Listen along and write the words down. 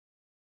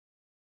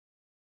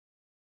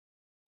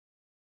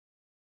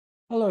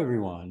Hello,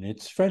 everyone.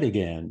 It's Fred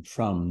again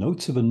from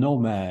Notes of a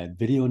Nomad,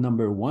 video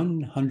number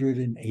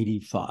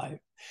 185.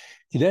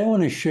 Today, I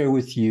want to share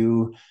with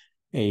you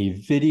a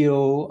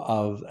video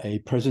of a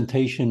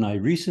presentation I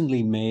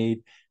recently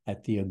made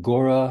at the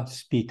Agora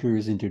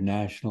Speakers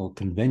International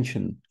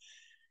Convention.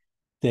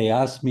 They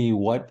asked me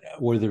what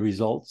were the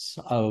results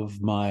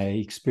of my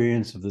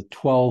experience of the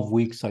 12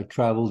 weeks I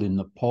traveled in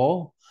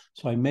Nepal.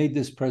 So I made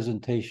this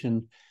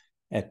presentation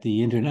at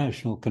the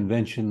international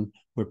convention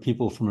where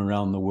people from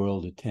around the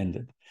world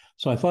attended.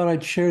 So I thought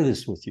I'd share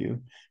this with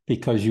you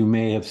because you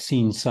may have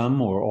seen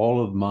some or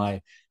all of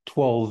my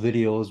 12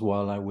 videos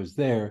while I was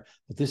there,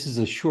 but this is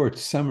a short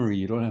summary.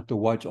 You don't have to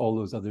watch all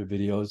those other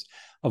videos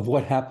of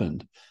what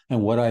happened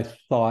and what I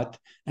thought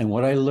and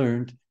what I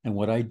learned and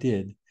what I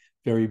did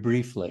very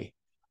briefly.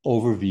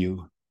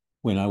 Overview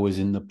when I was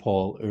in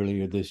Nepal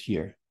earlier this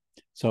year.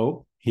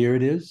 So here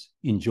it is.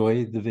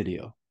 Enjoy the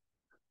video.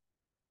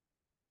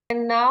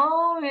 And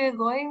now we're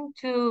going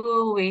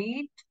to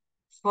wait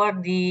for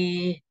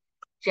the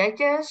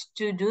judges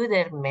to do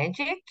their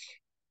magic.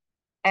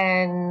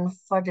 And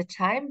for the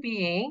time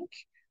being,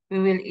 we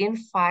will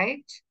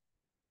invite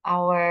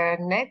our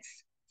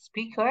next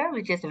speaker,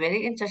 which is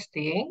very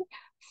interesting,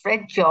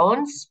 Fred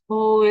Jones,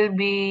 who will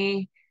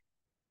be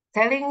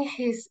telling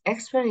his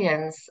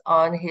experience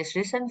on his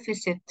recent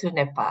visit to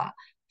Nepal.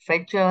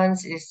 Fred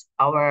Jones is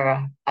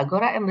our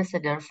Agora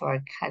ambassador for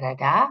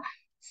Canada.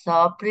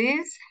 So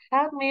please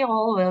help me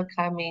all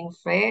welcoming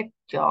Fred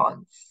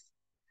Jones.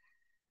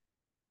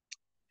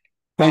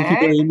 Thank you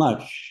Fred? very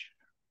much.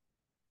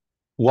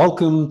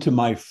 Welcome to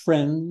my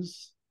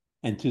friends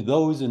and to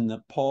those in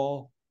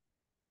Nepal.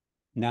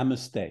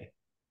 Namaste.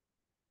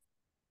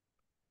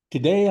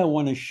 Today, I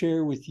want to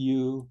share with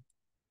you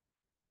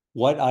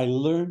what I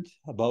learned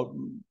about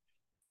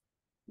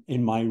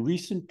in my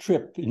recent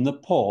trip in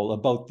Nepal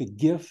about the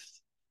gift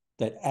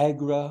that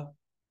Agora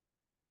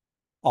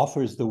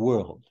offers the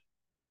world.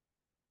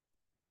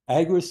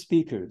 Agora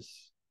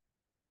Speakers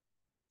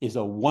is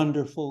a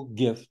wonderful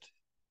gift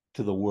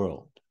to the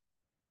world.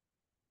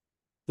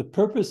 The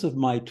purpose of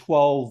my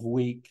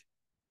 12-week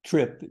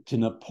trip to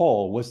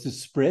Nepal was to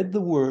spread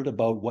the word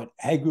about what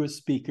Agora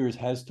Speakers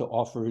has to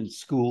offer in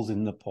schools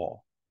in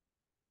Nepal.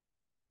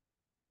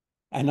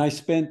 And I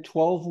spent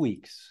 12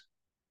 weeks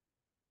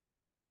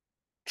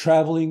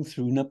traveling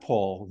through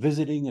Nepal,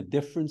 visiting a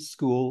different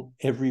school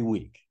every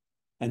week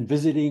and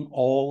visiting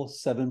all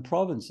 7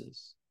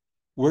 provinces.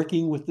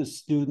 Working with the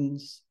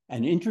students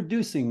and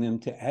introducing them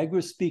to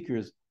Agora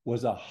Speakers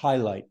was a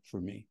highlight for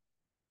me.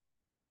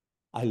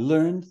 I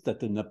learned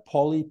that the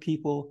Nepali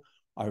people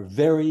are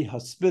very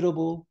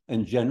hospitable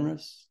and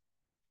generous,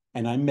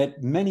 and I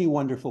met many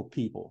wonderful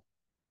people.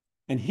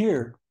 And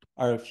here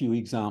are a few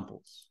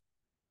examples.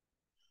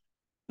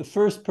 The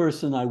first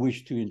person I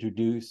wish to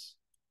introduce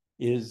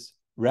is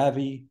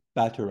Ravi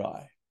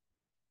Bhattarai.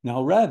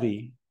 Now,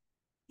 Ravi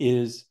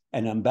is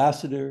an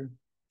ambassador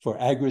for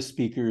Agora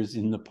Speakers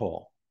in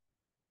Nepal.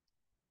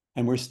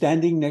 And we're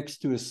standing next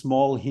to a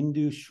small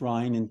Hindu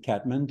shrine in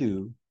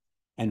Kathmandu,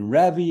 and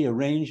Ravi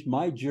arranged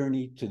my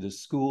journey to the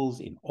schools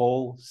in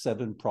all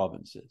 7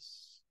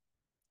 provinces.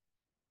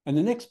 And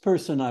the next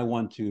person I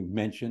want to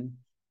mention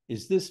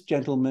is this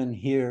gentleman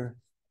here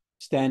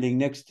standing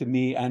next to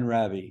me and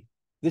Ravi.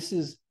 This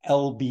is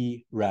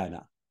L.B.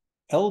 Rana.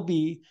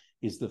 L.B.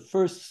 is the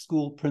first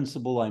school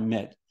principal I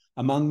met,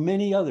 among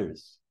many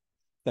others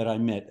that I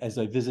met as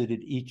I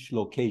visited each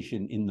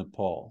location in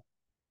Nepal.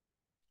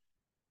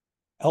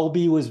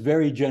 L.B. was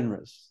very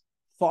generous,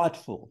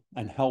 thoughtful,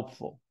 and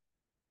helpful.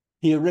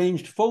 He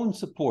arranged phone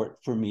support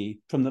for me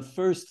from the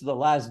first to the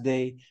last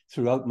day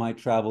throughout my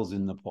travels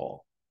in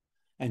Nepal.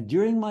 And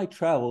during my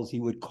travels, he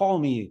would call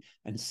me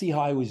and see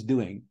how I was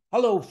doing.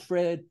 Hello,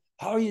 Fred.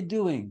 How are you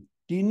doing?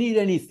 Do you need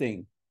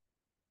anything?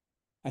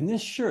 And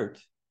this shirt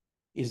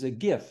is a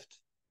gift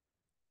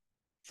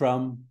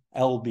from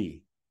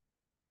LB.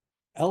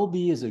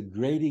 LB is a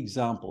great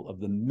example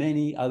of the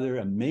many other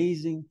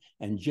amazing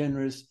and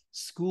generous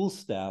school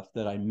staff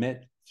that I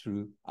met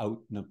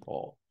throughout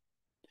Nepal.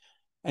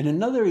 And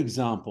another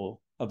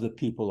example of the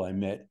people I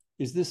met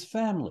is this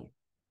family.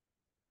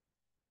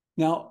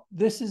 Now,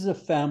 this is a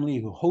family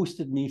who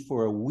hosted me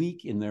for a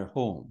week in their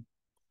home.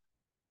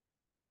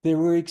 They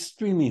were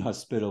extremely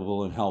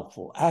hospitable and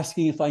helpful,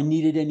 asking if I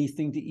needed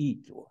anything to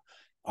eat, or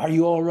are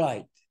you all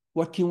right?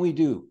 What can we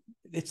do?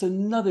 It's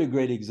another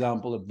great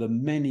example of the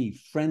many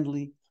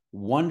friendly,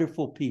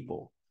 wonderful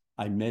people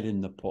I met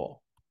in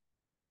Nepal.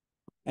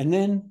 And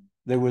then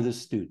there were the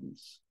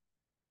students.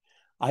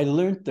 I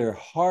learned they're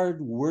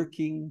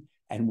hardworking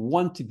and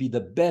want to be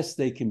the best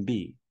they can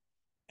be.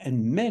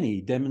 And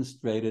many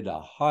demonstrated a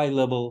high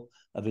level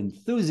of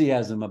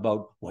enthusiasm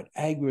about what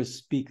Agora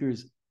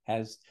Speakers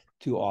has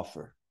to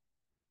offer.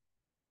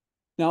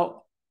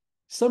 Now,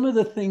 some of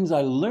the things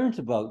I learned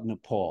about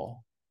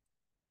Nepal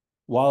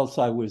whilst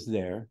I was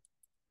there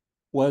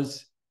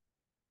was,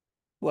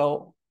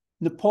 well,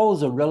 Nepal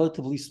is a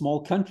relatively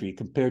small country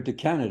compared to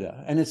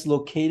Canada, and it's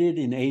located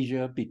in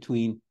Asia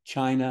between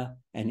China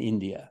and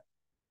India.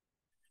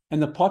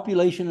 And the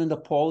population in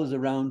Nepal is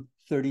around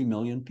 30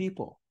 million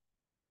people.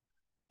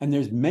 And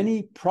there's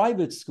many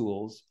private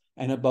schools,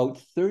 and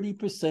about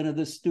 30% of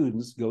the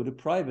students go to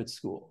private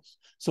schools.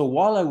 So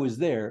while I was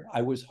there,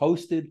 I was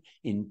hosted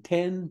in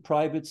 10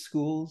 private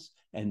schools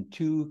and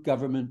 2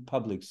 government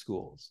public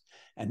schools.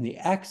 And the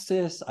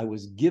access I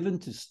was given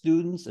to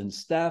students and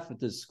staff at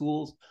the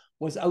schools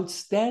was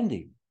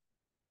outstanding.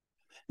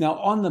 Now,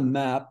 on the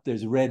map,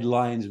 there's red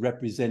lines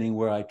representing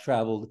where I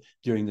traveled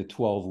during the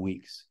 12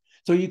 weeks.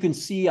 So you can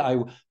see I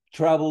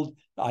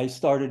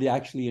started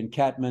actually in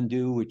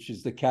Kathmandu, which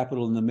is the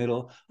capital in the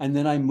middle, and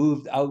then I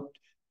moved out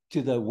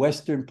to the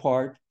western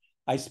part.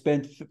 I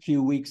spent a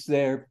few weeks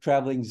there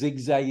traveling,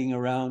 zigzagging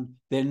around,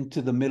 then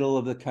to the middle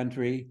of the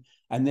country,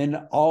 and then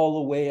all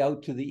the way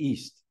out to the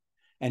east.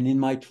 And in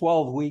my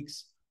 12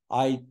 weeks,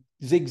 I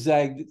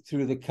zigzagged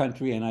through the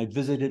country and I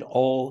visited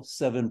all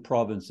 7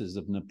 provinces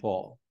of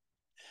Nepal.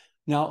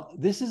 Now,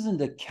 this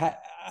isn't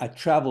a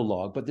travel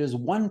log, but there's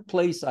one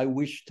place I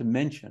wish to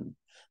mention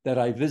that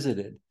I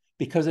visited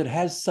because it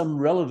has some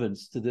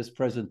relevance to this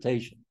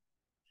presentation.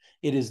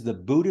 It is the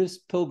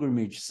Buddhist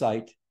pilgrimage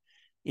site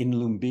in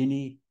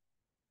Lumbini,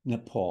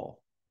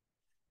 Nepal.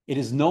 It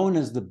is known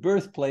as the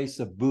birthplace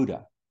of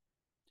Buddha.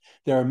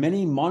 There are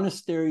many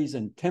monasteries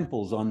and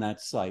temples on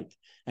that site,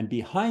 and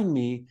behind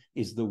me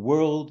is the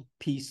World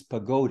Peace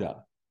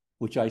Pagoda,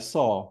 which I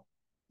saw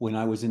when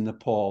I was in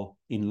Nepal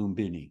in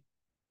Lumbini.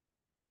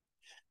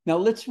 Now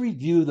let's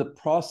review the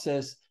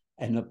process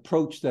and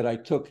approach that I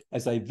took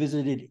as I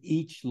visited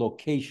each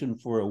location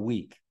for a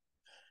week.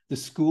 The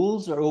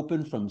schools are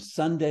open from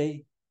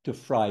Sunday to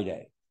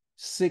Friday,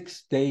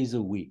 6 days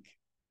a week.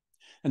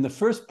 And the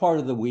first part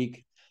of the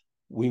week,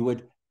 we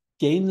would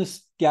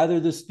gather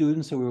the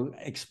students who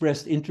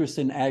expressed interest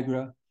in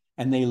Agra,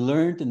 and they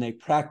learned and they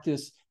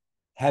practiced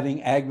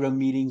having Agra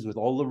meetings with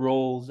all the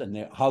roles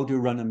and how to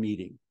run a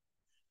meeting.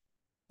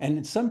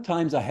 And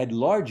sometimes I had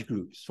large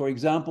groups. For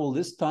example,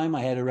 this time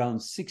I had around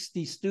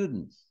 60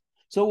 students.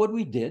 So what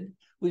we did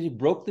was we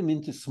broke them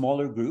into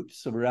smaller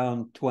groups of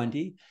around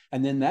 20,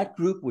 and then that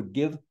group would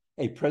give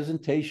a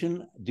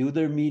presentation, do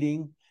their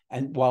meeting,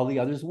 and while the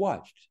others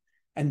watched.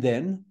 And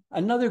then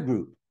another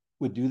group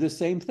would do the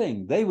same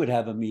thing. They would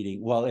have a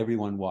meeting while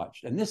everyone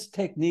watched. And this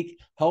technique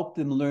helped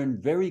them learn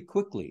very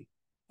quickly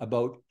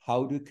about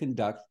how to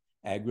conduct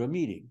Agra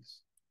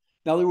meetings.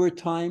 Now, there were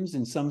times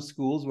in some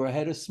schools where I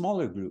had a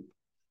smaller group.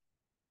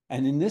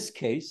 And in this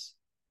case,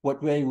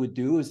 what they would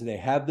do is they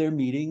have their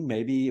meeting,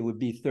 maybe it would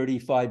be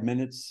 35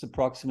 minutes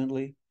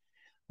approximately.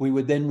 We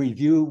would then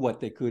review what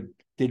they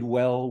did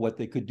well, what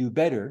they could do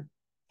better,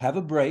 have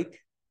a break,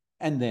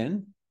 and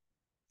then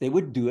they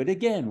would do it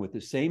again with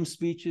the same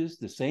speeches,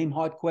 the same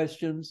hot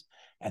questions.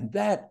 And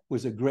that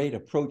was a great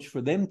approach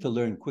for them to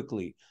learn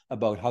quickly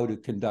about how to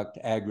conduct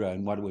Agra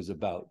and what it was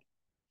about.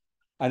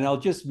 And I'll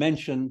just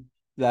mention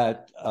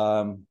that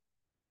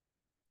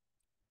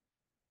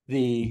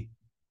the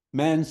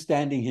man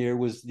standing here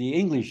was the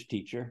English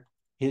teacher.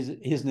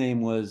 His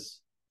name was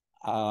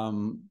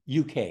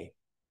UK.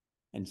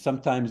 And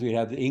sometimes we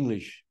have the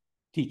English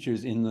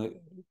teachers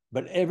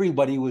but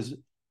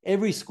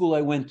every school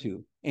I went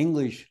to,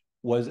 English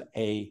was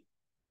a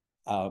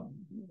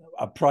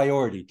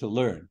priority to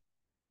learn.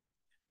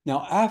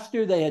 Now,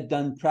 after they had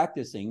done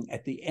practicing,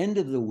 at the end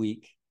of the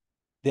week,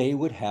 they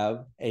would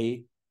have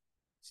a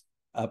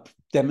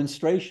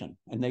demonstration,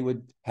 and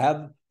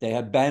they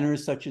had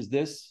banners such as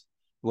this,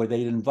 where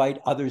they'd invite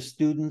other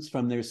students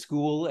from their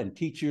school and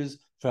teachers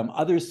from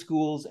other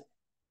schools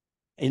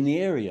in the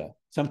area.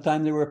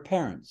 Sometimes there were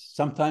parents,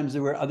 sometimes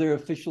there were other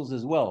officials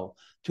as well,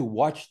 to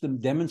watch them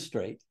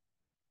demonstrate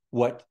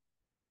what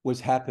was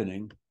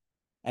happening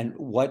and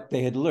what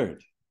they had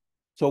learned.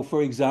 So,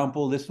 for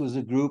example, this was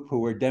a group who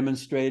were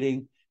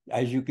demonstrating.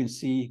 As you can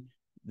see,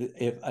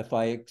 if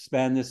I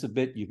expand this a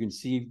bit, you can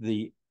see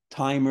the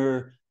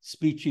timer,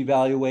 speech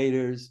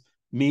evaluators,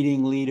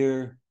 meeting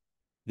leader,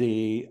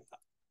 the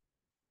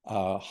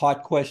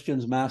hot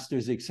questions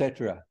masters,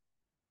 etc.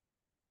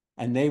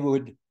 And they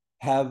would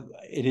have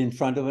it in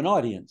front of an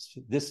audience.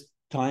 This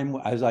time,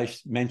 as I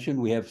mentioned,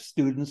 we have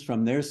students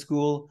from their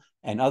school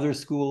and other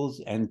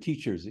schools and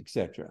teachers,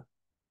 etc.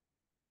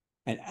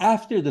 And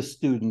after the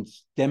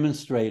students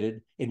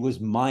demonstrated, it was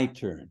my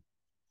turn.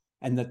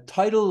 And the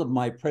title of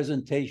my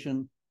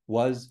presentation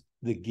was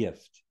The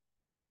Gift.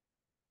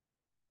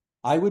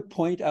 I would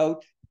point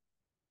out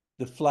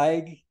the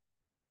flag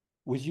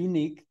was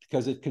unique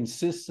because it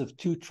consists of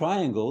 2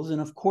 triangles.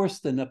 And of course,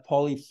 the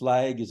Nepali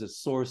flag is a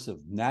source of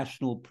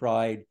national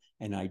pride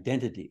and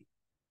identity.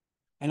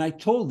 And I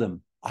told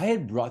them I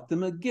had brought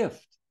them a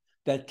gift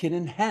that can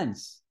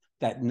enhance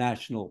that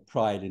national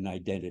pride and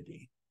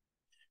identity.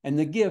 And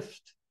the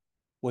gift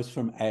was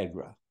from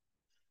Agra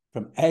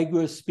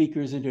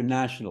Speakers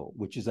International,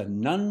 which is a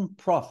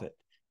non-profit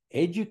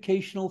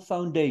educational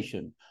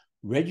foundation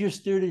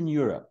registered in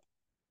Europe,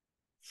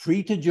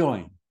 free to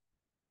join,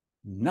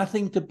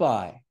 nothing to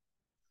buy,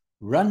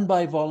 run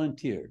by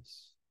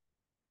volunteers.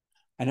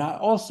 And I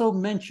also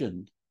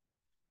mentioned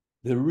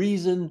the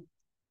reason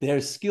their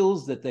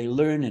skills that they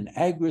learn in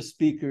Agora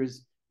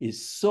Speakers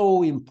is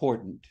so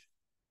important.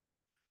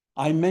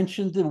 I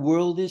mentioned the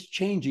world is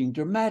changing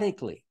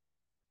dramatically.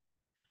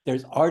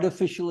 There's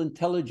artificial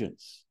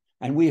intelligence.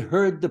 And we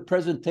heard the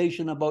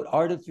presentation about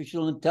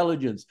artificial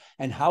intelligence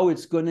and how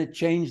it's going to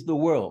change the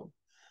world.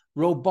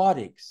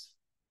 Robotics,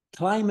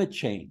 climate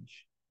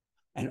change,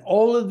 and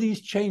all of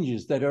these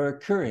changes that are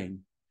occurring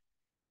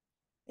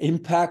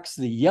impacts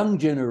the young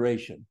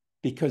generation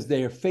because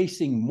they are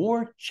facing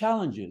more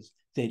challenges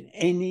than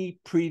any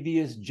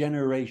previous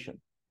generation.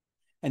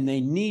 And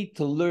they need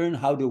to learn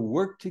how to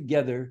work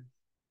together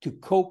to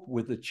cope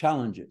with the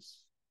challenges.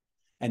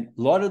 And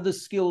a lot of the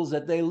skills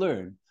that they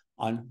learn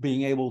on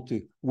being able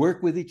to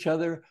work with each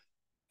other,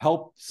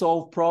 help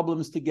solve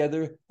problems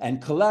together,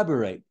 and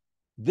collaborate,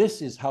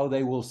 this is how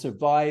they will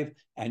survive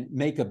and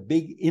make a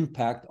big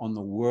impact on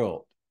the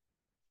world.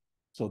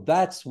 So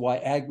that's why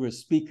Agora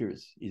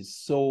Speakers is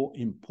so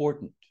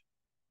important.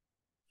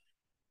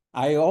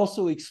 I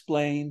also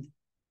explained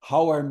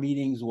how our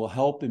meetings will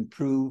help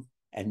improve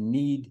and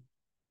need,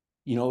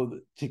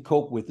 to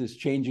cope with this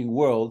changing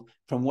world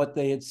from what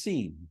they had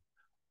seen.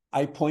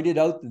 I pointed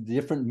out the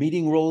different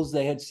meeting roles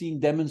they had seen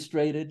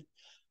demonstrated.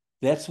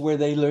 That's where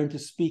they learn to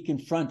speak in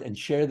front and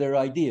share their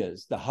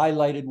ideas. The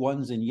highlighted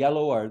ones in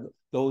yellow are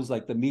those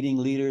like the meeting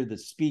leader, the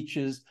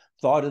speeches,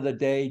 thought of the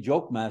day,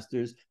 joke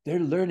masters. They're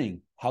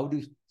learning how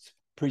to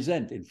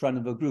present in front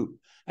of a group.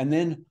 And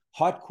then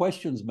hot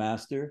questions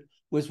master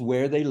was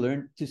where they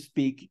learned to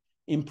speak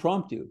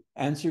impromptu,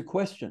 answer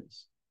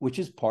questions, which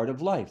is part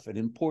of life and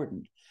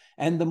important.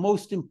 And the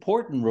most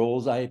important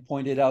roles I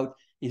pointed out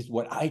is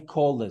what I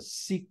call the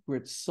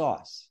secret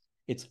sauce.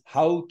 It's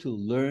how to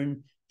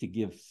learn to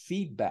give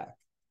feedback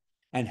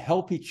and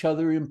help each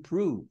other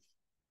improve,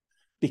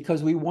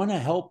 because we want to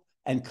help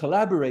and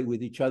collaborate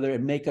with each other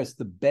and make us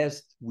the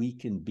best we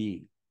can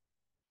be.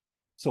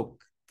 So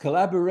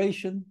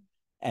collaboration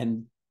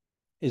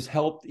is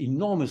helped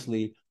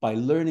enormously by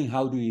learning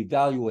how to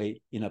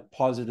evaluate in a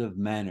positive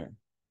manner.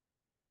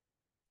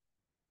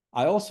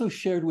 I also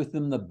shared with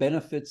them the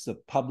benefits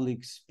of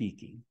public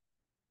speaking.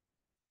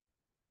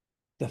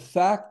 The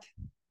fact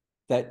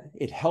that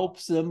it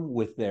helps them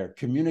with their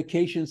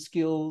communication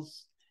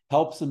skills,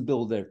 helps them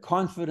build their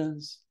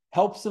confidence,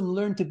 helps them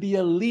learn to be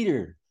a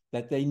leader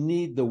that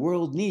the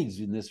world needs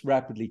in this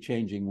rapidly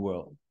changing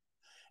world.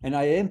 And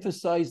I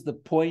emphasize the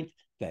point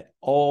that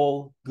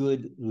all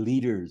good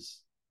leaders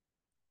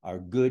are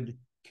good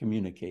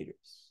communicators.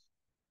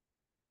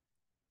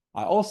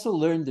 I also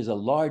learned there's a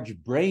large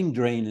brain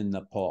drain in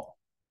Nepal.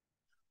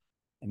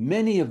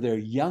 Many of their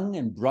young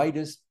and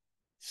brightest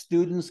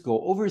students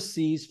go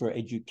overseas for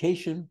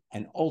education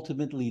and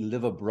ultimately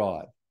live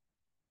abroad.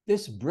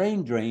 This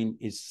brain drain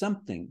is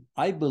something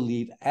I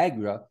believe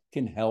Agora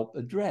can help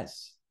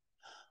address.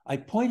 I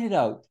pointed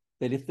out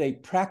that if they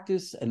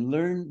practice and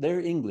learn their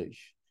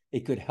English,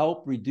 it could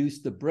help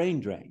reduce the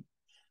brain drain.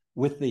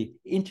 With the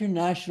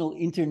international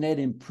internet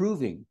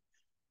improving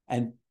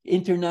and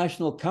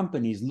international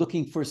companies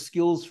looking for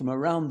skills from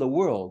around the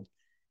world,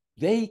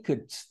 they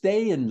could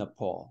stay in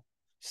Nepal,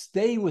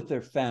 stay with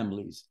their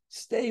families,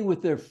 stay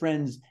with their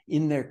friends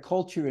in their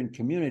culture and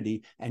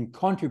community, and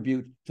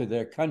contribute to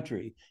their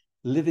country,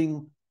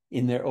 living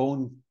in their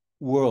own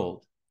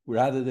world,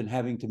 rather than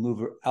having to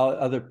move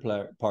other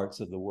parts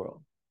of the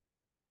world.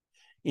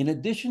 In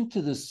addition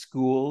to the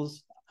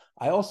schools,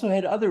 I also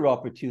had other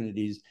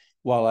opportunities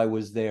while I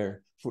was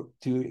there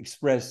to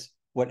express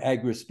what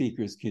Agora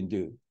speakers can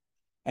do.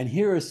 And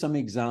here are some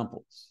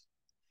examples.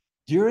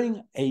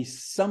 During a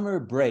summer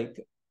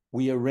break,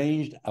 we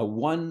arranged a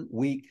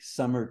 1-week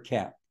summer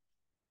camp.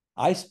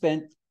 I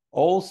spent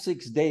all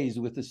 6 days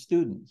with the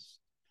students.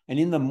 And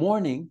in the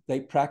morning, they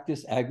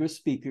practiced Agora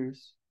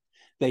speakers.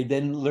 They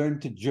then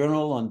learned to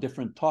journal on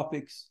different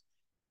topics.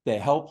 They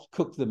helped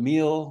cook the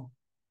meal.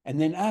 And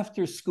then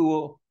after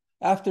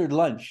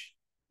lunch,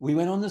 we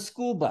went on the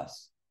school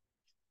bus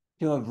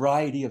to a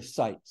variety of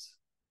sites.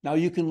 Now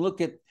you can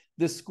look at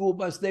this school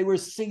bus. They were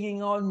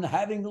singing on,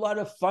 having a lot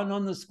of fun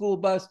on the school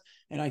bus.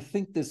 And I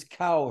think this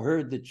cow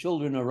heard the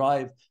children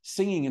arrive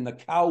singing, and the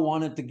cow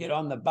wanted to get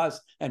on the bus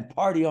and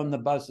party on the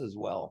bus as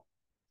well.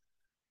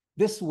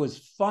 This was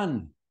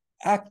fun,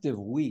 active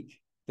week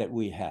that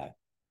we had.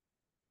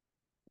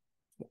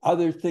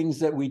 Other things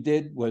that we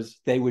did was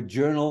they would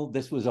journal.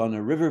 This was on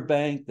a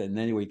riverbank, and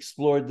then we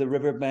explored the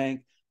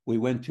riverbank. We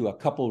went to a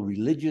couple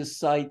religious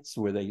sites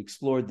where they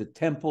explored the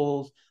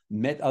temples,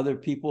 met other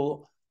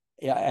people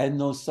in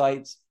those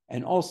sites.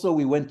 And also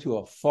we went to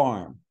a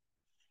farm.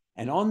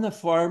 And on the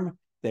farm,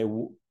 they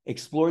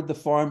explored the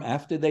farm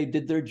after they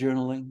did their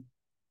journaling.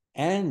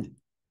 And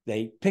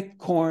they picked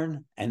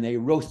corn and they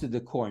roasted the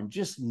corn.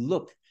 Just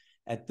look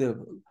at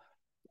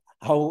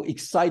how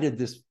excited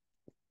this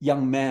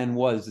young man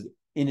was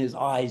in his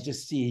eyes.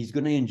 Just see, he's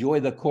going to enjoy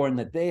the corn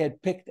that they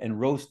had picked and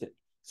roasted.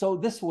 So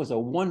this was a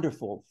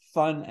wonderful,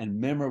 fun, and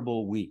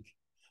memorable week.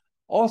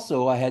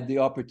 Also, I had the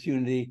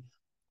opportunity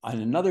on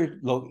another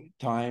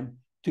time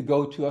to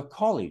go to a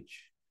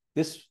college.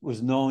 This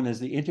was known as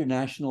the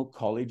International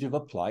College of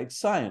Applied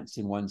Science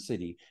in one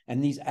city.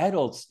 And these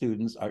adult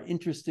students are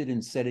interested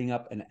in setting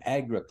up an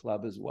Agora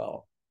club as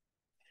well.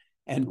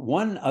 And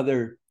one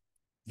other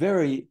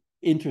very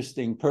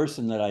interesting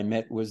person that I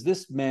met was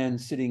this man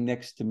sitting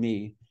next to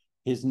me.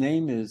 His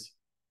name is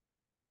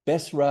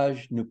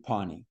Besraj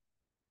Nupani.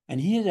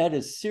 And he had had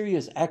a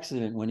serious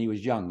accident when he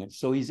was young. And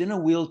so he's in a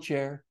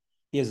wheelchair.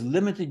 He has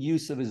limited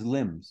use of his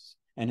limbs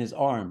and his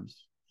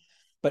arms.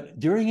 But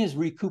during his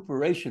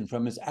recuperation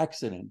from his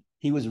accident,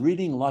 he was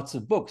reading lots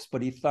of books,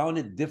 but he found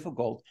it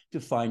difficult to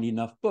find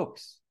enough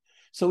books.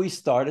 So he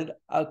started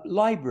a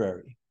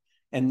library,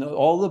 and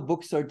all the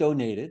books are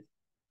donated.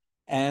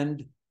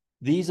 And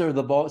these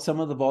are some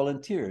of the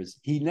volunteers.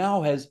 He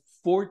now has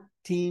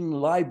 14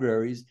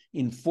 libraries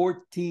in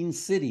 14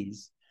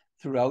 cities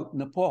throughout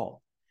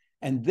Nepal.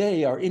 And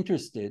they are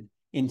interested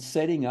in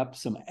setting up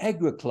some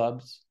agri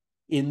clubs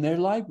in their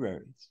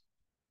libraries.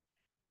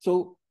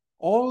 So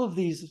all of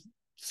these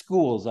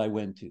schools I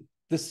went to,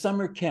 the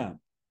summer camp,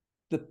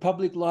 the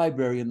public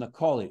library and the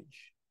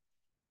college,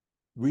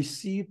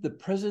 received the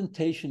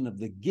presentation of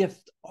the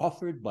gift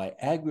offered by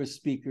Agora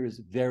speakers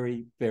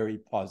very, very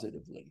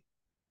positively.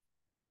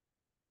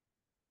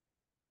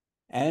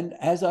 And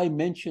as I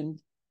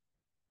mentioned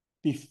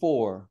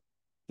before,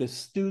 the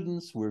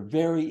students were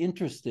very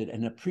interested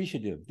and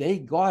appreciative. They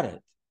got it.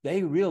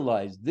 They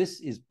realized this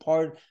is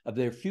part of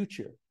their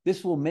future.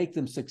 This will make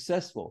them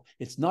successful.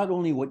 It's not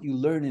only what you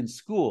learn in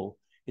school,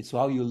 it's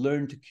how you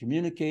learn to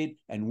communicate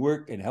and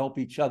work and help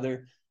each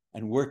other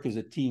and work as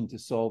a team to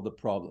solve the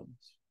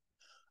problems.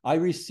 I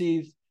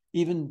received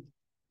even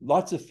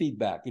lots of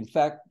feedback. In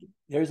fact,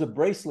 there's a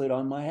bracelet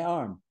on my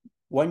arm.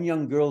 One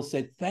young girl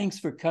said, "Thanks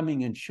for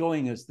coming and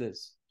showing us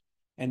this,"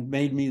 and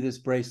made me this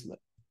bracelet.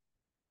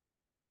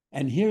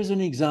 And here's an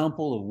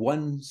example of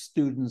one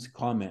student's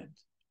comment.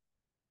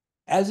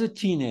 As a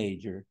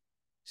teenager,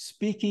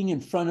 speaking in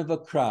front of a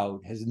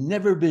crowd has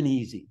never been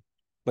easy,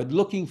 but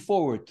looking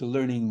forward to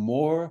learning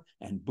more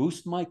and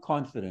boost my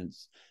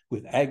confidence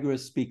with Agora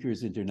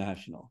Speakers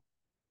International.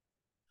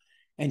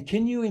 And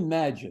can you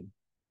imagine,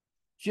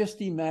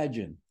 just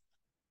imagine,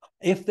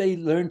 if they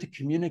learn to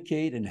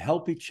communicate and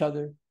help each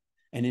other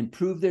and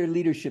improve their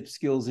leadership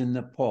skills in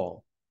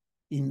Nepal.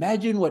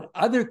 Imagine what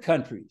other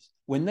countries,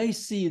 when they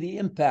see the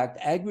impact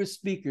Agora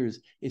Speakers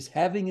is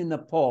having in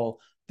Nepal,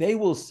 they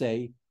will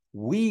say,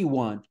 we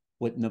want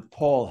what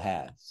Nepal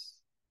has.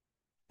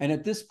 And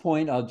at this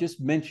point, I'll just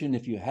mention,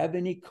 if you have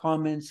any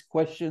comments,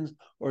 questions,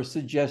 or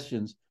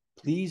suggestions,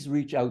 please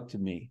reach out to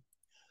me.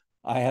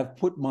 I have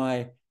put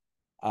my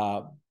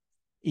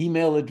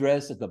email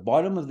address at the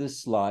bottom of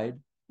this slide.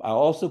 I'll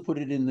also put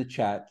it in the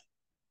chat.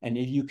 And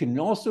if you can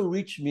also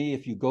reach me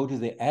if you go to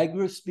the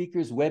Agora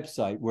Speakers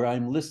website, where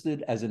I'm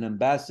listed as an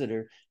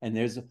ambassador, and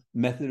there's a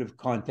method of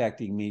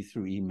contacting me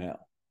through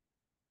email.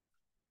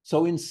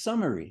 So in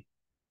summary,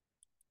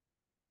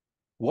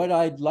 what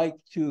I'd like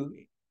to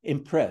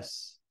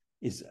impress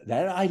is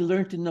that I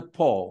learned in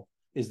Nepal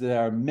is that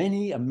there are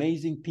many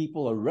amazing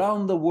people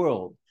around the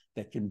world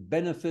that can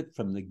benefit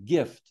from the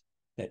gift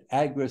that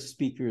Agora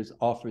Speakers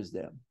offers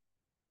them.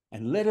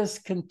 And let us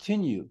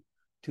continue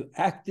to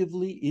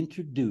actively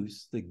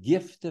introduce the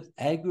gift of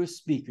Agora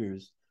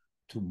Speakers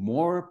to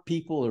more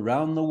people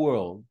around the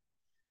world,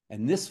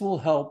 and this will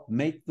help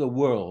make the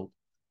world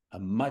a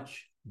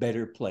much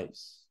better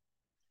place.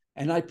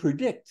 And I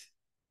predict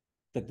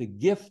that the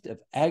gift of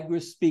Agora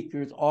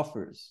Speakers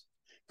offers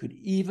could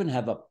even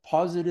have a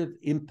positive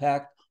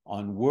impact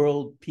on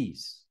world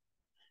peace,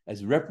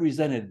 as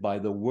represented by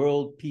the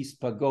World Peace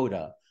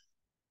Pagoda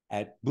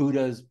at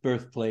Buddha's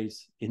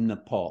birthplace in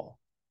Nepal.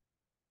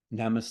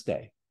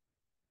 Namaste.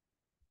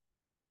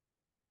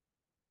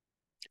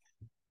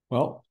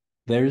 Well,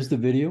 there's the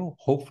video.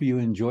 Hopefully you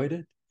enjoyed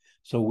it.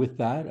 So with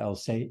that, I'll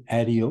say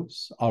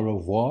adios, au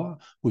revoir,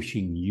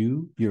 wishing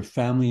you, your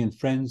family and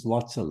friends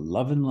lots of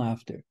love and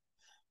laughter.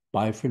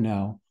 Bye for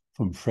now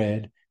from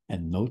Fred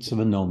and Notes of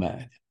a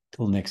Nomad.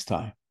 Till next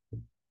time.